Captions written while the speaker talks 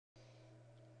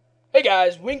Hey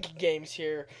guys, Winky Games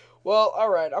here. Well,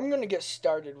 alright, I'm gonna get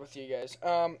started with you guys.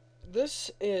 This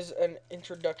is an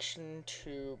introduction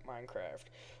to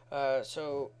Minecraft.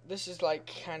 So this is like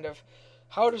kind of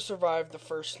how to survive the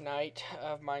first night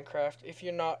of Minecraft if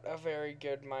you're not a very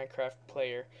good Minecraft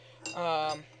player.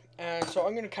 And so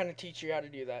I'm gonna kind of teach you how to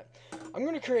do that. I'm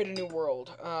gonna create a new world,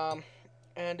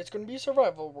 and it's gonna be a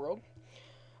survival world.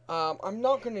 I'm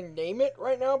not gonna name it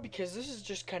right now because this is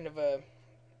just kind of a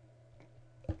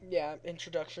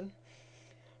introduction.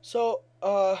 So,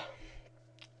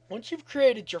 once you've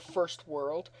created your first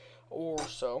world or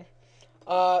so,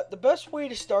 the best way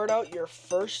to start out your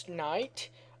first night,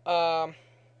 um,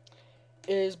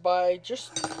 is by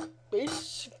just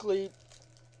basically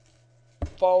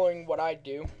following what I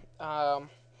do.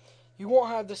 You won't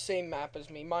have the same map as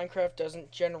me. Minecraft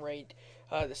doesn't generate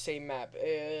the same map.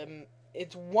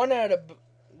 It's one out of,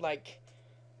 like,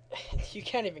 you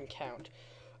can't even count.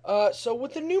 So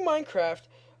with the new Minecraft,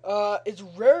 it's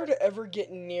rare to ever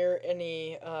get near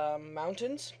any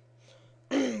mountains,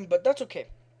 but that's okay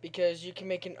because you can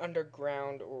make an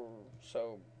underground or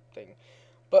so thing.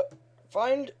 But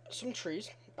find some trees.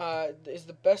 Is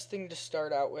the best thing to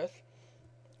start out with.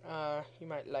 You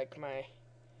might like my.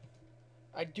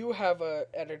 I do have a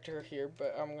editor here,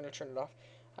 but I'm gonna turn it off.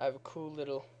 I have a cool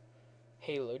little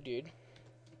Halo dude.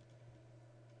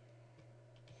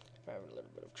 I'm having a little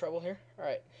bit of trouble here. All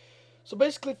right. So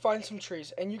basically, find some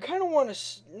trees, and you kind of want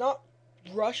to not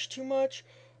rush too much.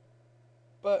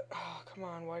 But oh, come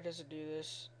on, why does it do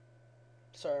this?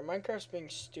 Sorry, Minecraft's being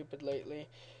stupid lately.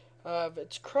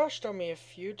 It's crashed on me a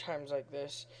few times like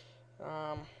this.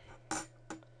 But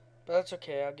that's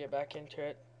okay. I'll get back into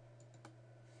it.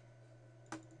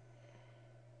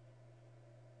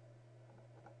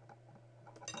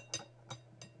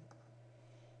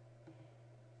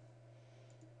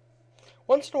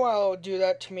 Once in a while, it'll do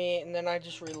that to me, and then I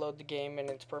just reload the game, and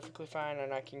it's perfectly fine,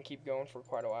 and I can keep going for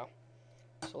quite a while.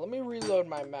 So let me reload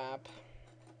my map.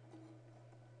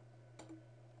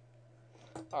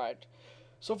 Alright,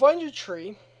 so find your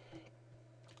tree,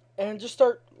 and just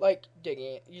start, like,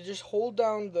 digging it. You just hold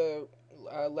down the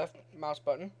left mouse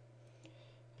button,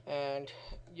 and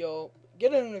you'll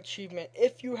get an achievement.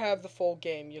 If you have the full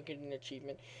game, you'll get an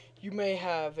achievement. You may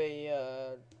have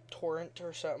a torrent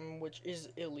or something, which is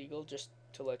illegal, just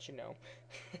to let you know.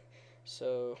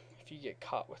 So if you get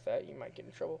caught with that, you might get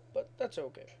in trouble, but that's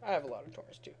okay. I have a lot of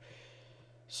torrents too.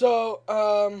 So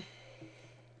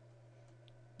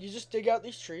you just dig out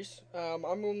these trees. I'm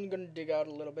only going to dig out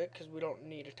a little bit because we don't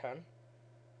need a ton.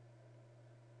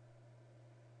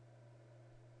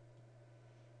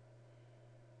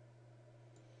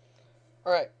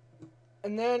 Alright,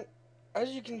 and then as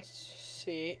you can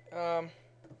see,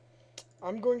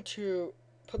 I'm going to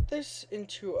put this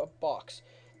into a box.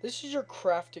 This is your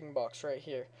crafting box right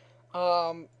here.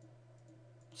 So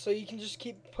you can just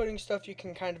keep putting stuff. You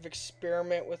can kind of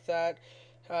experiment with that,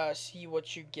 see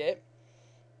what you get.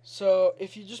 So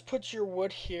if you just put your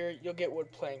wood here, you'll get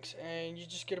wood planks, and you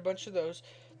just get a bunch of those.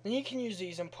 Then you can use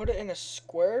these and put it in a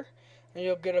square, and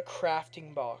you'll get a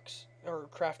crafting box or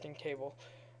crafting table.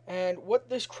 And what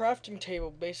this crafting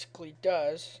table basically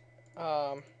does,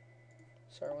 sorry,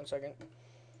 1 second,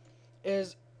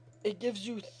 is it gives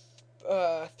you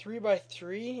 3 by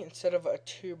 3 instead of a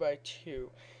 2 by 2,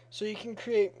 so you can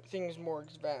create things more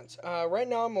advanced. Right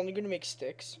now, I'm only going to make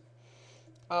sticks.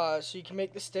 So you can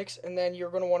make the sticks, and then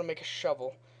you're going to want to make a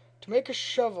shovel. To make a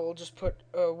shovel, just put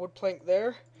a wood plank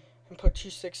there, and put 2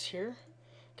 sticks here,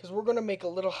 because we're going to make a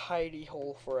little hidey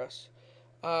hole for us.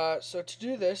 So to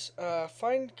do this,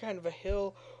 find kind of a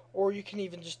hill, or you can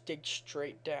even just dig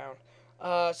straight down.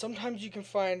 Sometimes you can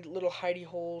find little hidey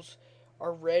holes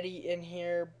already in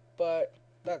here, but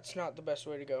that's not the best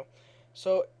way to go.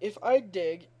 So if I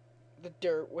dig the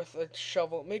dirt with a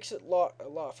shovel, it makes it a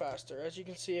lot faster. As you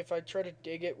can see, if I try to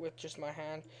dig it with just my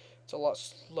hand, it's a lot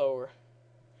slower.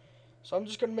 So I'm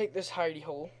just going to make this hidey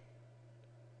hole.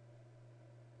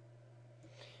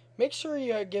 Make sure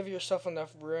you give yourself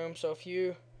enough room, so if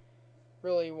you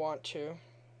really want to,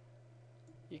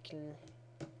 you can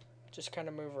just kind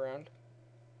of move around.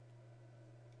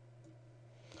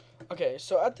 Okay,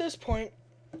 so at this point,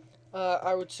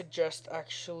 I would suggest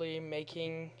actually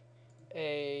making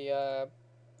a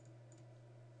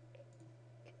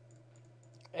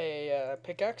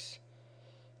pickaxe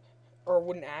or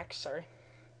wooden axe, sorry,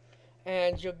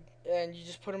 and you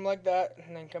just put them like that,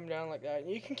 and then come down like that. And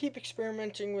you can keep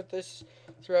experimenting with this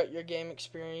throughout your game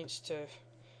experience to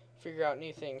figure out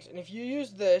new things. And if you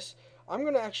use this, I'm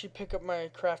going to actually pick up my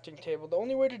crafting table. The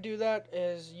only way to do that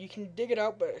is you can dig it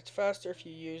out, but it's faster if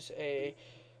you use a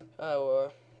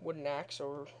wooden axe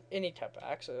or any type of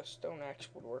axe. A stone axe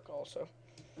would work also.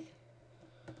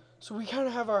 So we kind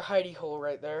of have our hidey hole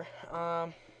right there.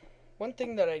 One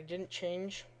thing that I didn't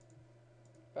change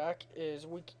back is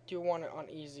we do want it on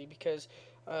easy because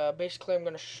basically I'm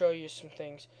going to show you some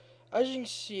things. As you can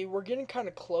see, we're getting kind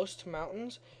of close to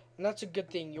mountains, and that's a good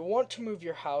thing. You want to move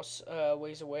your house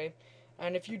ways away,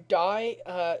 and if you die,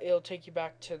 it'll take you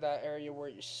back to that area where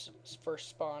you first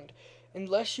spawned,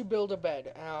 unless you build a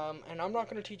bed. And I'm not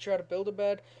going to teach you how to build a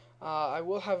bed. I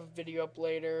will have a video up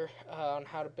later on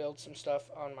how to build some stuff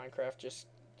on Minecraft, just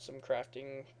some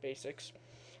crafting basics,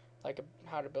 like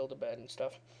how to build a bed and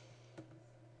stuff.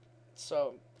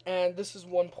 So, and this is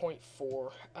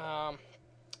 1.4.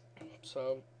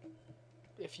 So,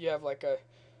 if you have like a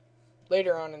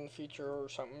later on in the future or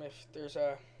something, if there's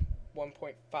a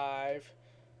 1.5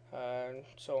 and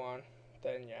so on,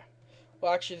 then yeah.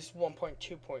 Well, actually, this is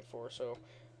 1.2.4. So,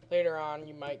 later on,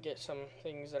 you might get some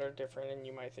things that are different, and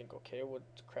you might think, okay, what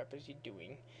the crap is he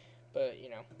doing? But you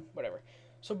know, whatever.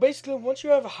 So basically, once you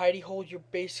have a hidey hole, you're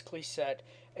basically set,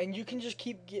 and you can just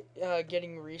keep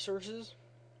getting resources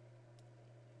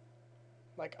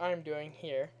like I'm doing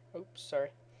here. Oops, sorry.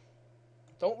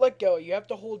 Don't let go. You have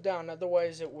to hold down,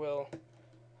 otherwise it will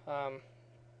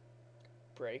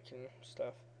break and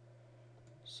stuff.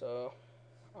 So,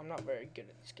 I'm not very good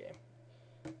at this game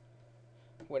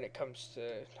when it comes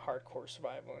to hardcore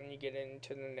survival, and you get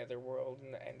into the nether world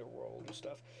and the ender world and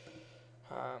stuff.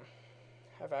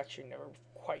 I've actually never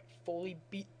quite fully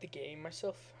beat the game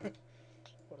myself.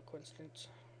 What a coincidence.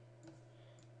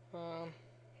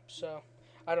 So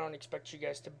I don't expect you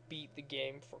guys to beat the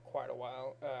game for quite a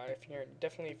while. If you're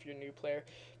a new player,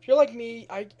 if you're like me,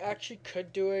 I actually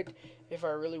could do it if I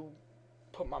really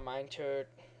put my mind to it.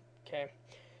 Okay,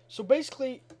 so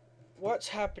basically, what's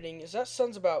happening is that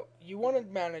sun's about. You want to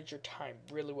manage your time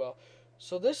really well.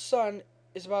 So this sun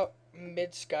is about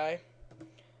mid sky,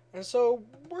 and so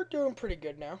we're doing pretty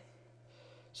good now.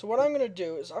 So what I'm gonna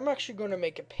do is I'm actually going to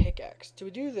make a pickaxe.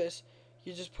 To do this,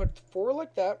 you just put 4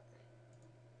 like that.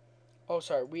 Oh,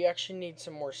 sorry. We actually need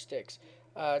some more sticks.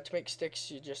 To make sticks,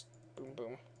 you just boom,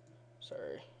 boom.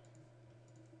 Sorry.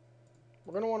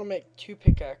 We're going to want to make 2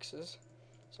 pickaxes.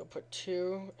 So put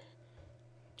 2,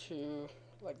 2,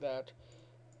 like that.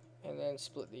 And then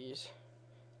split these.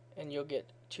 And you'll get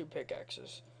 2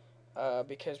 pickaxes.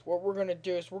 Because what we're going to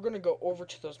do is we're going to go over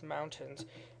to those mountains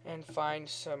and find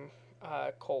some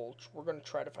coal. We're going to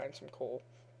try to find some coal.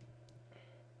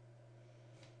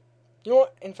 You know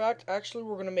what? In fact, actually,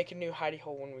 we're going to make a new hidey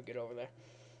hole when we get over there.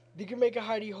 You can make a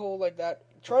hidey hole like that.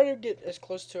 Try to get as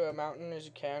close to a mountain as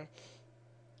you can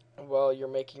while you're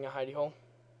making a hidey hole,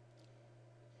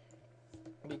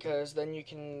 because then you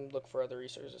can look for other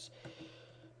resources.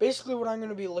 Basically, what I'm going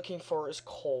to be looking for is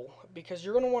coal, because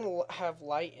you're going to want to have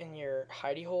light in your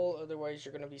hidey hole. Otherwise,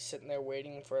 you're going to be sitting there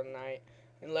waiting for the night,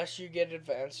 unless you get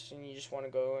advanced and you just want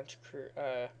to go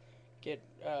into get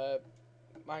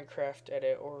Minecraft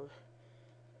edit or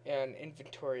an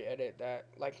inventory edit that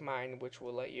like mine, which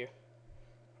will let you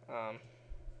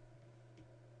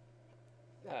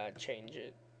change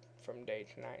it from day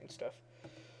to night and stuff.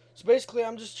 So basically,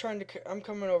 I'm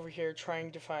coming over here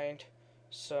trying to find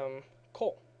some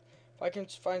coal. If I can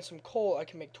find some coal, I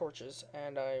can make torches,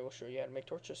 and I will show you how to make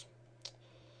torches.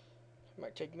 It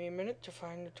might take me a minute to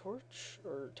find the torch,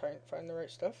 or find the right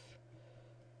stuff.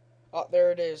 Oh,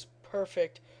 there it is.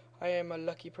 Perfect. I am a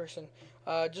lucky person.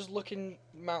 Just look in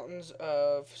mountains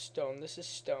of stone. This is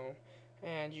stone.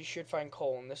 And you should find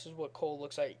coal. And this is what coal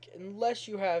looks like. Unless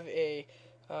you have a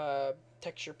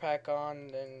texture pack on,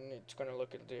 then it's going to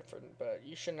look a little different. But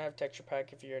you shouldn't have texture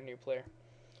pack if you're a new player.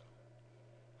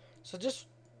 So just,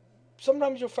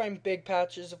 sometimes you'll find big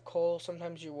patches of coal.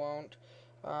 Sometimes you won't.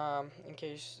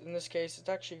 In this case, it's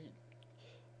actually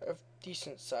a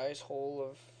decent size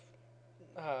hole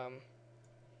of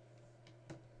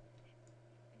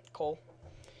coal.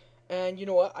 And you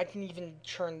know what? I can even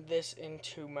turn this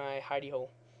into my hidey hole,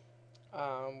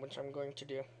 which I'm going to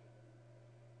do.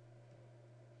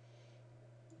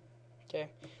 Okay,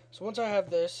 so once I have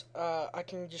this, I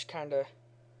can just kind of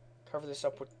cover this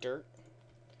up with dirt.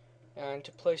 And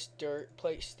to place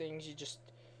things, you just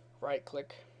right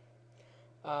click.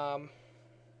 So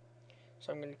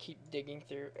I'm going to keep digging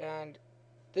through, and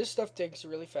this stuff digs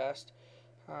really fast.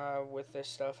 With this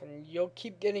stuff, and you'll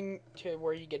keep getting to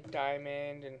where you get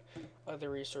diamond and other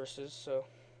resources. So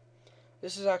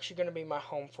this is actually going to be my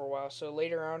home for a while. So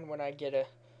later on, when I get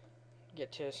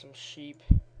to some sheep,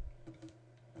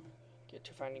 get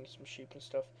to finding some sheep and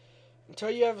stuff, until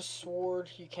you have a sword,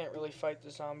 you can't really fight the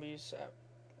zombies at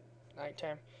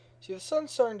nighttime. See, the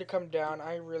sun's starting to come down.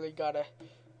 I really gotta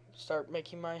start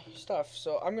making my stuff.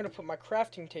 So I'm gonna put my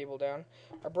crafting table down.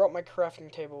 I brought my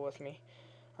crafting table with me.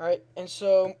 All right, and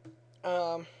so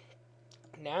um,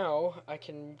 now I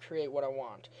can create what I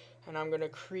want, and I'm gonna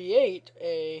create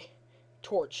a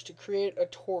torch. To create a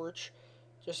torch,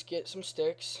 just get some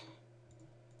sticks.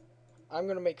 I'm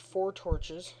gonna make 4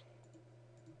 torches.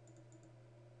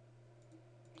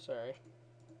 Sorry.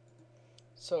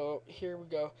 So here we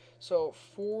go. So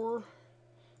 4.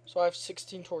 So I have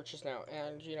 16 torches now,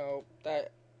 and you know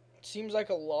that seems like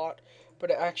a lot,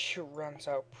 but it actually runs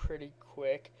out pretty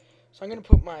quick. So I'm gonna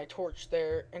put my torch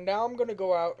there, and now I'm gonna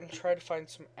go out and try to find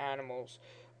some animals,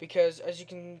 because as you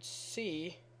can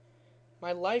see,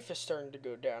 my life is starting to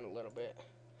go down a little bit.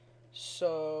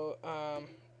 So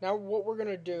now what we're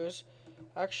gonna do is,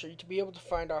 actually, to be able to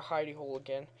find our hidey hole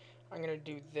again, I'm gonna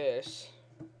do this.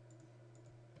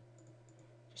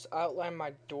 Just outline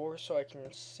my door so I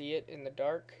can see it in the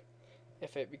dark,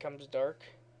 if it becomes dark,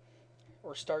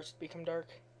 or starts to become dark.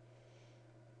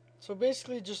 So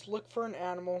basically, just look for an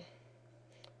animal,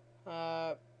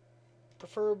 uh,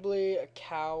 preferably a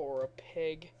cow or a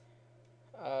pig,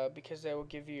 because they will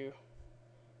give you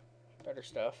better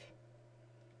stuff.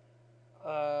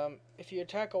 If you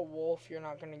attack a wolf, you're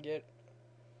not going to get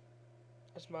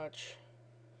as much.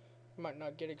 You might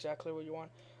not get exactly what you want.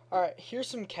 Alright, here's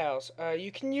some cows.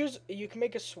 You can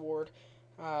make a sword,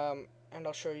 and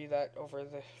I'll show you that over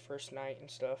the first night and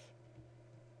stuff.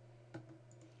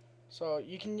 So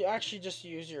you can actually just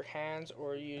use your hands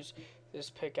or use this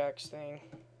pickaxe thing.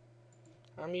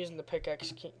 I'm using the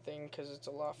pickaxe thing because it's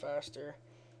a lot faster.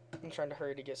 I'm trying to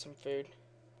hurry to get some food.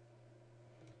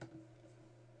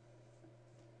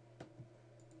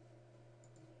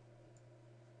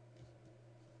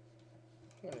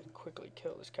 I'm going to quickly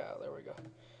kill this cow. There we go.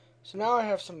 So now I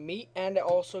have some meat, and it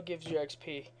also gives you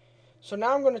XP. So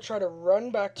now I'm going to try to run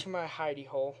back to my hidey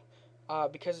hole,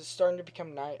 because it's starting to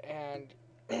become night, and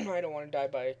I don't want to die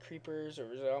by creepers or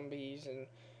zombies and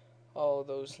all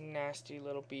those nasty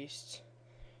little beasts.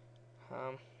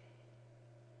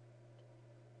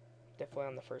 Definitely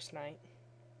on the first night.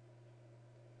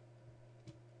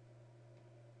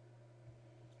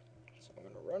 So I'm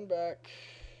going to run back.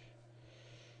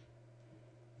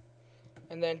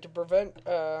 And then to prevent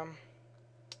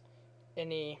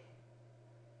any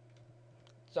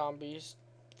zombies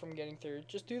from getting through,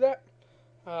 just do that.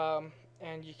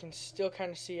 And you can still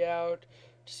kind of see out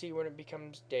to see when it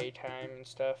becomes daytime and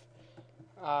stuff.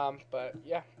 But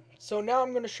yeah. So now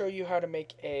I'm going to show you how to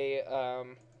make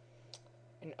an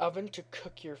oven to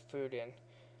cook your food in.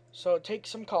 So take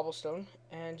some cobblestone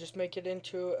and just make it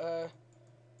into a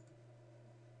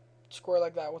square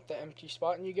like that with the empty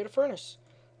spot, and you get a furnace.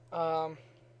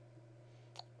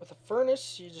 With a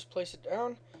furnace, you just place it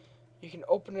down. You can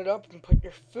open it up and put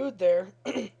your food there,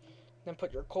 then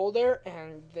put your coal there,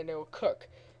 and then it will cook.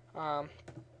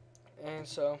 And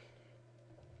so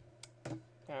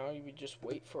now you would just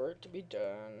wait for it to be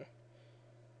done.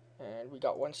 And we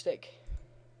got 1 steak.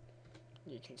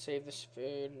 You can save this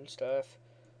food and stuff.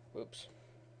 Whoops.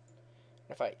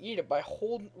 If I eat it by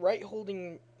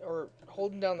holding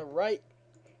down the right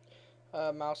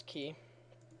mouse key,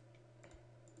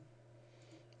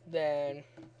 then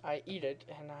I eat it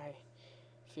and I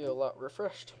feel a lot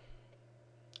refreshed.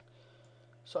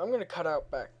 So I'm going to cut out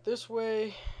back this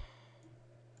way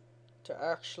to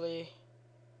actually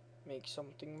make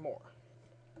something more.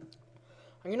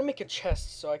 I'm going to make a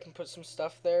chest so I can put some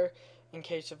stuff there in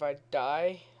case if I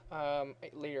die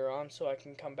later on, so I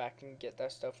can come back and get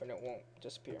that stuff and it won't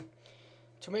disappear.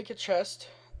 To make a chest,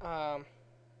 I'm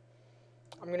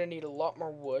going to need a lot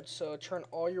more wood, so turn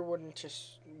all your wood into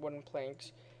wooden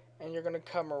planks, and you're going to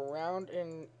come around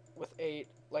in with 8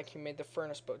 like you made the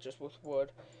furnace, but just with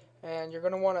wood. And you're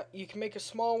going to want to, you can make a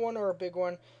small one or a big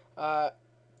one.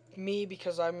 Me,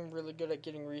 because I'm really good at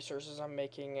getting resources, I'm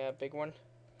making a big one.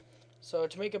 So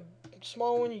to make a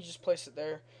small one, you just place it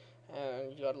there,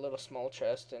 and you got a little small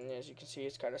chest, and as you can see,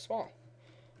 it's kind of small.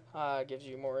 It gives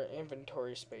you more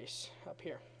inventory space up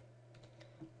here.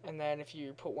 And then if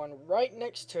you put one right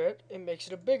next to it, it makes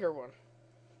it a bigger one.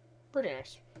 Pretty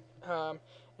nice.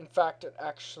 In fact, it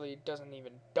actually doesn't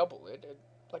even double it. It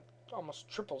like almost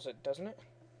triples it, doesn't it?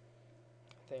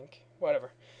 I think.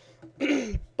 Whatever.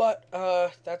 But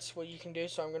that's what you can do.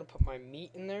 So I'm gonna put my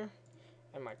meat in there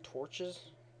and my torches,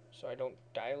 so I don't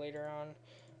die later on.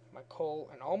 My coal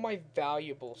and all my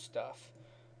valuable stuff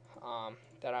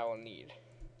that I will need.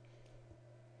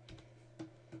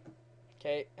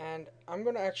 Okay, and I'm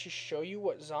going to actually show you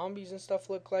what zombies and stuff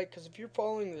look like, because if you're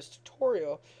following this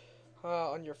tutorial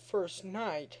on your first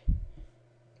night,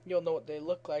 you'll know what they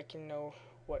look like and know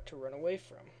what to run away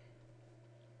from.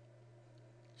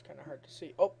 It's kind of hard to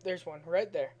see. Oh, there's one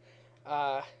right there.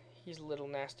 He's a little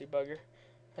nasty bugger.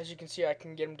 As you can see, I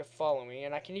can get him to follow me,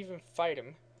 and I can even fight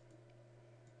him.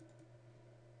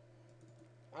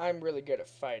 I'm really good at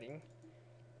fighting,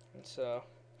 and so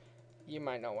you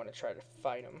might not want to try to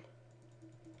fight him.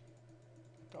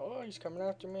 Oh, he's coming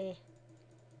after me.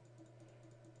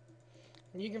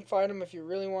 And you can fight him if you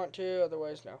really want to,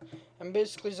 otherwise no. And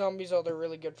basically zombies, all they're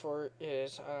really good for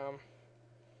is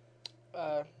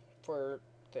for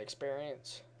the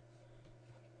experience.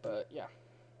 But yeah.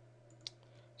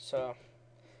 So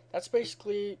that's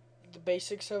basically the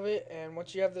basics of it, and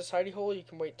once you have this hidey hole, you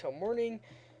can wait till morning.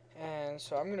 And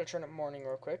so I'm going to turn it morning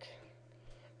real quick.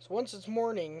 So once it's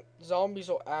morning, zombies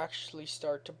will actually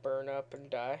start to burn up and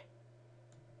die.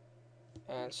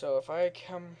 And so if I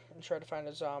come and try to find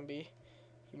a zombie,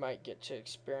 you might get to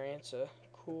experience a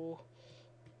cool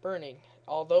burning.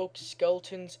 Although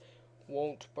skeletons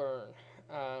won't burn.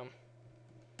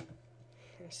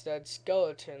 Instead,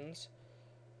 skeletons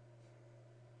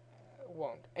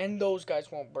won't. And those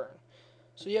guys won't burn.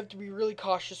 So you have to be really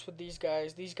cautious with these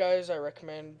guys. These guys, I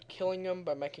recommend killing them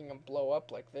by making them blow up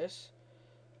like this.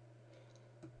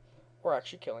 Or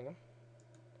actually killing them.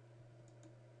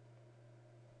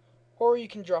 Or you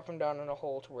can drop them down in a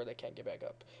hole to where they can't get back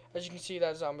up. As you can see,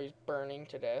 that zombie's burning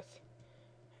to death.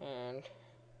 And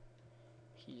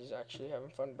he's actually having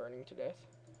fun burning to death.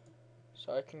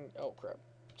 So I can... oh, crap.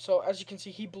 So as you can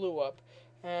see, he blew up.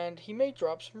 And he may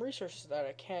drop some resources that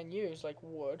I can use, like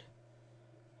wood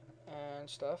and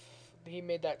stuff. He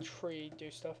made that tree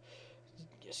do stuff.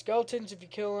 Skeletons, if you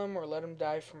kill them or let them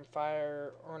die from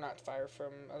fire, or not fire,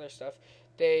 from other stuff,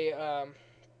 they,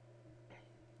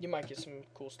 you might get some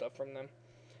cool stuff from them.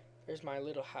 There's my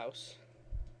little house.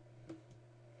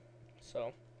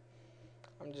 So,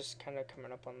 I'm just kind of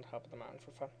coming up on the top of the mountain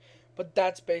for fun. But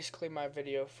that's basically my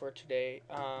video for today.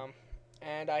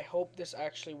 And I hope this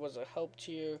actually was a help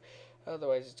to you.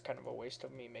 Otherwise, it's kind of a waste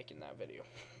of me making that video.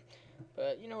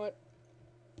 But you know what?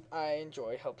 I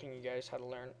enjoy helping you guys how to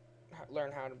learn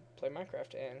how to play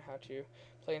Minecraft and how to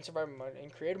play in survival mode. In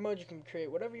creative mode, you can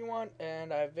create whatever you want,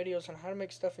 and I have videos on how to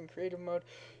make stuff in creative mode.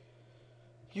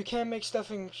 You can make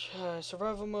stuff in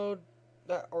survival mode,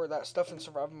 that stuff in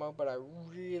survival mode, but I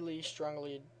really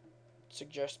strongly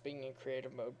suggest being in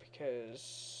creative mode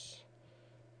because,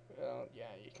 well, yeah,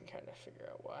 you can kind of figure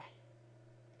out why.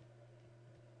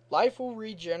 Life will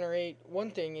regenerate.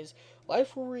 One thing is,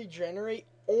 life will regenerate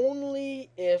only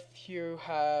if you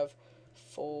have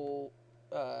full,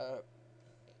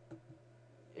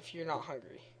 if you're not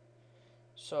hungry.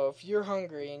 So if you're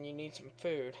hungry and you need some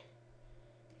food,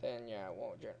 then yeah, it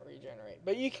won't regenerate.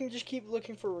 But you can just keep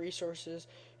looking for resources.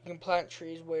 You can plant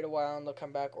trees, wait a while, and they'll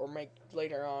come back. Or make,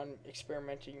 later on,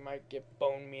 experimenting, you might get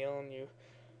bone meal, and you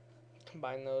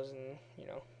combine those and, you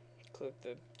know, clip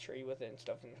the tree with it and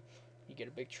stuff, and you get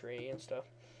a big tree and stuff.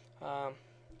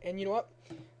 And you know what?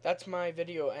 That's my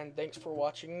video, and thanks for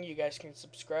watching. You guys can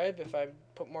subscribe. If I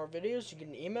put more videos, you get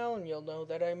an email, and you'll know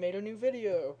that I made a new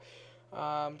video.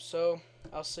 So,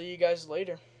 I'll see you guys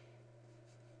later.